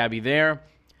too shabby there.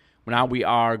 Now we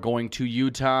are going to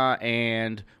Utah,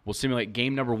 and we'll simulate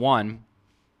game number 1.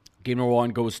 Game number 1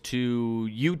 goes to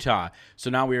Utah. So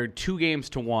now we are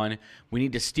 2-1. We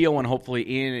need to steal one, hopefully,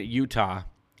 in Utah.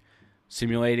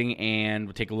 Simulating, and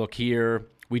we'll take a look here.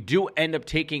 We do end up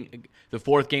taking the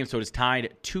 4th game, so it is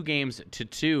tied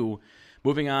 2-2.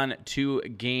 Moving on to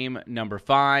game number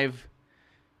 5,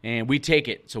 and we take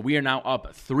it. So we are now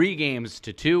up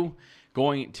 3-2.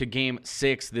 Going to game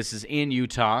 6. This is in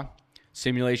Utah.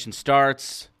 Simulation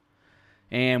starts.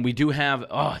 And we do have,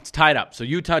 it's tied up. So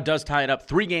Utah does tie it up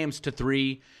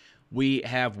 3-3. We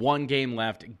have 1 game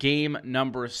left. Game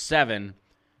number 7.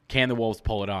 Can the Wolves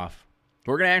pull it off?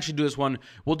 We're going to actually do this one.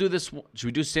 We'll do this. Should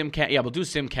we do Simcast? Yeah, we'll do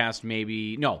Simcast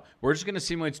maybe. No, we're just going to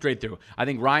simulate straight through. I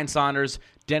think Ryan Saunders,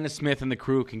 Dennis Smith, and the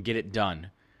crew can get it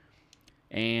done.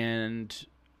 And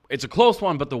it's a close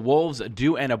one, but the Wolves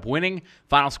do end up winning.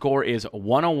 Final score is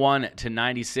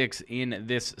 101-96 in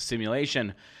this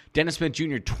simulation. Dennis Smith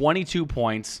Jr., 22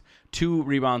 points, 2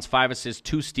 rebounds, 5 assists,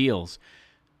 2 steals.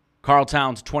 Karl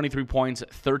Towns, 23 points,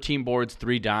 13 boards,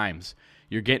 3 dimes.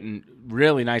 You're getting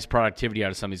really nice productivity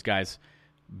out of some of these guys.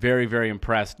 Very, very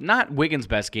impressed. Not Wiggins'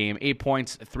 best game. 8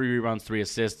 points, 3 rebounds, 3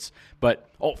 assists. But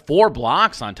 4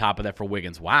 blocks on top of that for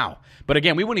Wiggins. Wow. But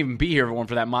again, we wouldn't even be here if it weren't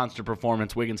for that monster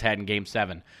performance Wiggins had in Game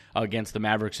 7 against the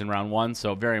Mavericks in Round 1.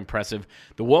 So very impressive.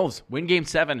 The Wolves win Game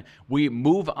 7. We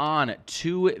move on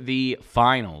to the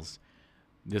finals.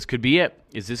 This could be it.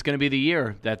 Is this going to be the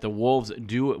year that the Wolves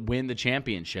do win the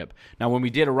championship? Now, when we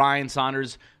did a Ryan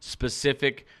Saunders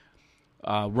specific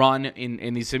run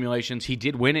in these simulations, he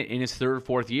did win it in his 3rd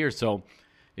or 4th year, so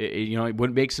it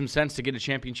would make some sense to get a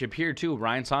championship here too.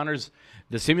 Ryan Saunders,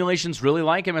 the simulations really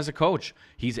like him as a coach.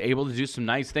 He's able to do some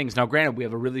nice things. Now granted, we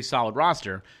have a really solid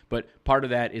roster, but part of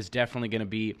that is definitely going to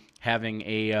be having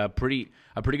a pretty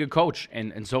good coach,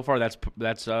 and so far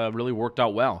that's really worked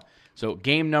out well. So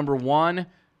game number 1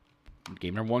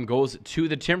 goes to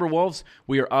the Timberwolves.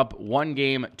 We are up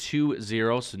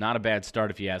 1-2-0, so not a bad start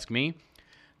if you ask me.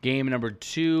 Game number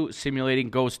 2, simulating,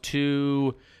 goes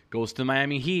to the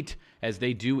Miami Heat as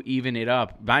they do even it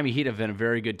up. Miami Heat have been a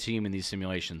very good team in these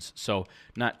simulations, so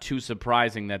not too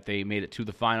surprising that they made it to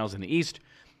the finals in the East.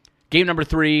 Game number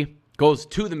 3 goes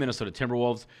to the Minnesota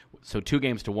Timberwolves, so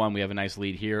 2-1. We have a nice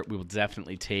lead here. We will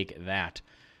definitely take that.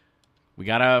 We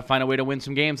got to find a way to win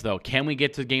some games, though. Can we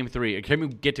get to Game 3? Or can we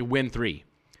get to win 3?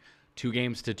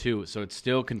 2-2, so it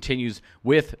still continues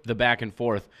with the back and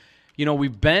forth.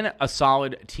 We've been a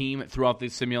solid team throughout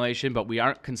this simulation, but we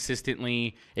aren't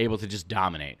consistently able to just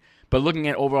dominate. But looking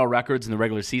at overall records in the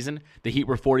regular season, the Heat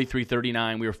were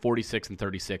 43-39. We were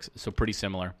 46-36, so pretty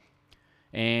similar.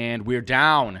 And we're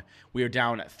down. We are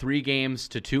down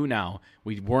 3-2 now.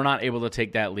 We were not able to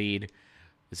take that lead.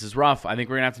 This is rough. I think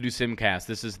we're going to have to do Simcast.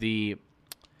 This is the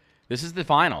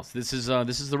finals. This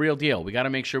is the real deal. We got to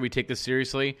make sure we take this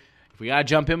seriously. If we got to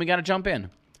jump in, we got to jump in.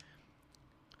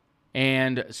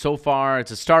 And so far,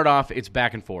 it's a start off. It's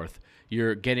back and forth.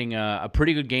 You're getting a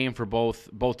pretty good game for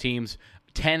both teams.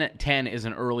 10-10 is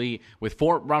an early, with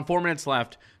around 4 minutes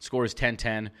left, score is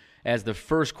 10-10. As the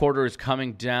first quarter is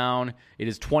coming down, it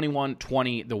is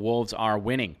 21-20. The Wolves are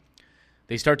winning.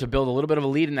 They start to build a little bit of a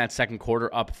lead in that second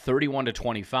quarter, up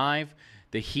 31-25.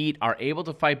 The Heat are able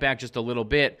to fight back just a little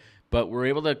bit, but we're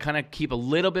able to kind of keep a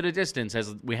little bit of distance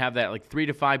as we have that like 3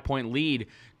 to 5 point lead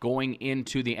going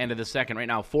into the end of the second. Right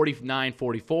now,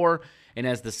 49-44, and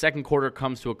as the second quarter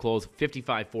comes to a close,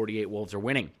 55-48, Wolves are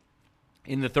winning.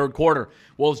 In the third quarter,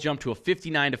 Wolves jump to a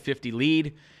 59-50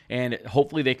 lead, and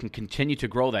hopefully they can continue to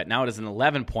grow that. Now it is an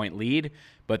 11-point lead,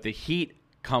 but the Heat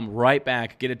come right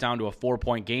back, get it down to a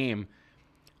 4-point game.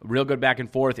 Real good back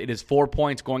and forth. It is 4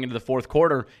 points going into the fourth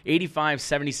quarter,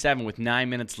 85-77 with 9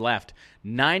 minutes left.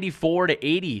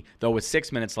 94-80, though, with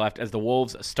 6 minutes left as the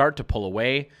Wolves start to pull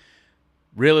away.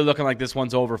 Really looking like this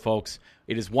one's over, folks.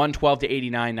 It is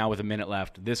 112-89 now with a minute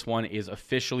left. This one is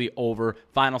officially over.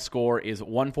 Final score is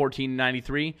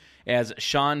 114-93. As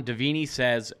Sean Davini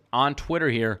says on Twitter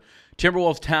here,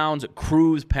 Timberwolves Towns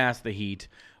cruise past the Heat,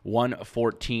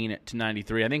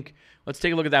 114-93. I think let's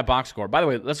take a look at that box score. By the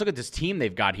way, let's look at this team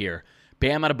they've got here.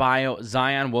 Bam Adebayo,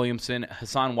 Zion Williamson,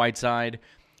 Hassan Whiteside,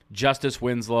 Justice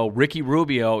Winslow, Ricky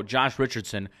Rubio, Josh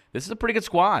Richardson. This is a pretty good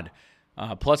squad.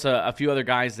 Plus a few other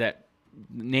guys that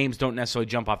names don't necessarily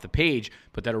jump off the page,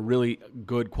 but that are really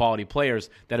good quality players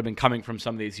that have been coming from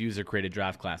some of these user-created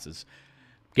draft classes.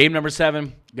 Game number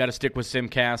 7, got to stick with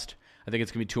Simcast. I think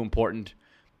it's going to be too important.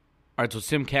 All right, so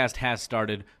Simcast has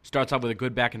started. Starts off with a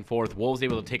good back and forth. Wolves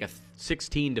able to take a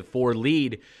 16-4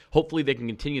 lead. Hopefully they can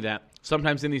continue that.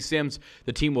 Sometimes in these Sims,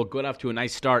 the team will get off to a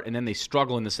nice start, and then they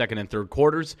struggle in the second and third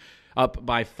quarters. Up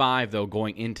by 5, though,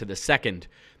 going into the second.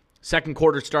 Second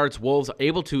quarter starts, Wolves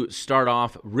able to start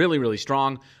off really, really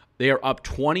strong. They are up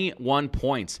 21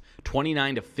 points,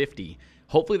 29-50.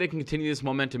 Hopefully they can continue this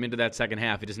momentum into that second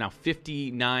half. It is now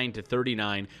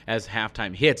 59-39 as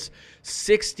halftime hits.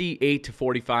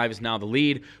 68-45 is now the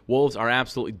lead. Wolves are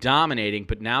absolutely dominating,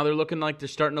 but now they're looking like they're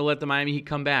starting to let the Miami Heat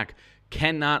come back.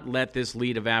 Cannot let this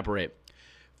lead evaporate.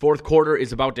 Fourth quarter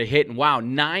is about to hit, and wow,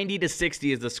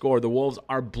 90-60 is the score. The Wolves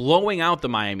are blowing out the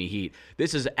Miami Heat.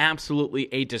 This is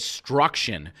absolutely a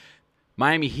destruction.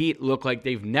 Miami Heat look like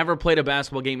they've never played a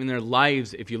basketball game in their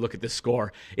lives if you look at this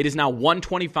score. It is now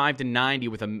 125-90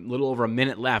 with a little over a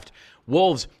minute left.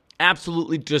 Wolves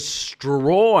absolutely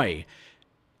destroy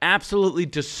the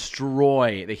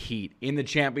Heat in the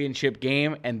championship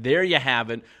game, and there you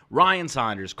have it. Ryan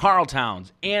Saunders, Karl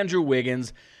Towns, Andrew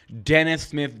Wiggins, Dennis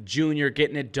Smith Jr.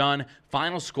 getting it done.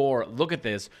 Final score, look at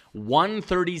this,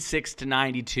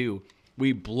 136-92.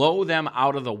 We blow them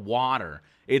out of the water.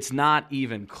 It's not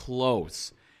even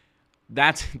close.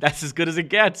 That's as good as it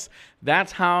gets.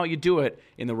 That's how you do it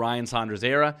in the Ryan Saunders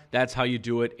era. That's how you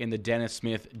do it in the Dennis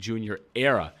Smith Jr.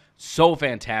 era. So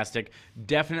fantastic.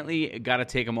 Definitely got to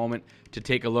take a moment to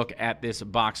take a look at this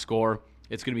box score.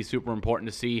 It's going to be super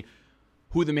important to see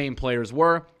who the main players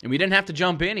were, and we didn't have to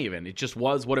jump in even. It just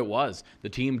was what it was. The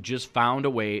team just found a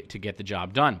way to get the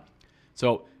job done.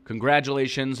 So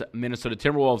congratulations, Minnesota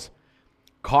Timberwolves.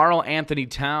 Karl Anthony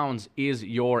Towns is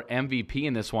your MVP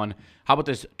in this one. How about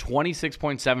this?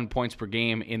 26.7 points per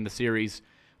game in the series,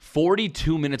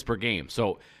 42 minutes per game.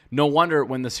 So no wonder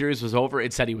when the series was over,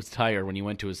 it said he was tired when he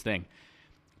went to his thing.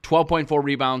 12.4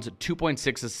 rebounds,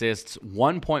 2.6 assists,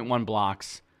 1.1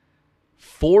 blocks,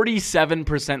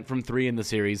 47% from 3 in the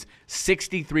series,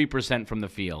 63% from the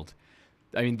field.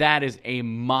 I mean, that is a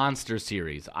monster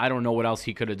series. I don't know what else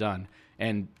he could have done.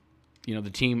 And, you know, the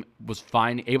team was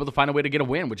able to find a way to get a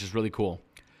win, which is really cool.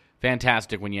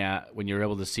 Fantastic when you're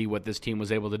able to see what this team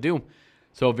was able to do.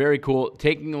 So very cool.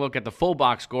 Taking a look at the full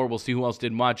box score, we'll see who else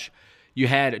did much. You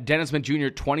had Dennis Smith Jr.,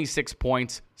 26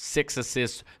 points, 6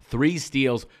 assists, 3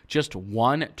 steals, just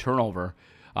 1 turnover.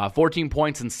 14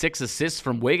 points and 6 assists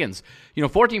from Wiggins.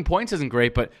 14 points isn't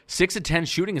great, but 6 of 10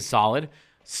 shooting is solid.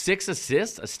 6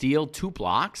 assists, a steal, 2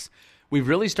 blocks. We've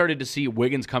really started to see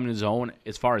Wiggins come in his own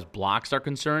as far as blocks are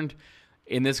concerned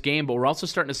in this game, but we're also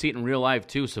starting to see it in real life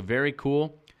too, so very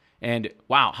cool. And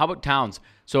wow, how about Towns?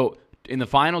 So in the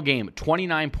final game,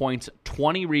 29 points,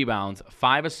 20 rebounds,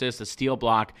 5 assists, a steal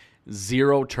block,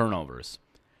 0 turnovers.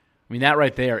 I mean, that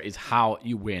right there is how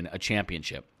you win a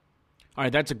championship. All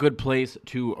right, that's a good place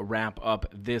to wrap up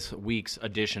this week's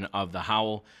edition of The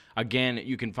Howl. Again,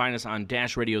 you can find us on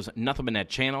Dash Radio's Nothing But Net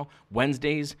channel,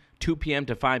 Wednesdays, 2 p.m.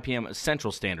 to 5 p.m.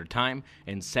 Central Standard Time,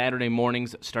 and Saturday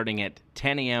mornings starting at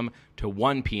 10 a.m. to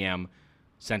 1 p.m.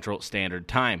 Central Standard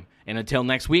Time. And until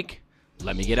next week,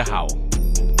 let me get a howl.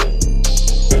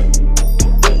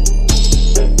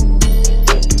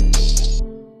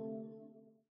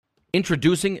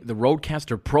 Introducing the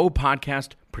Rodecaster Pro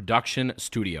Podcast Production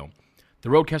Studio. The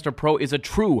Rodecaster Pro is a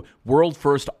true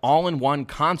world-first all-in-one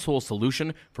console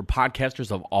solution for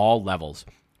podcasters of all levels,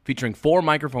 featuring 4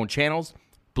 microphone channels,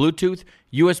 Bluetooth,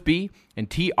 USB, and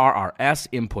TRRS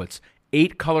inputs,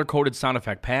 8 color-coded sound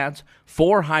effect pads,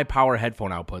 4 high-power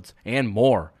headphone outputs, and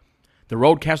more. The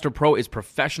Rodecaster Pro is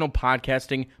professional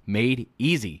podcasting made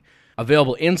easy.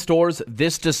 Available in stores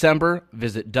this December.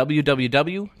 Visit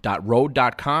www.rode.com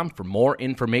for more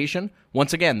information.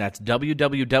 Once again, that's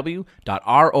www.rode.com.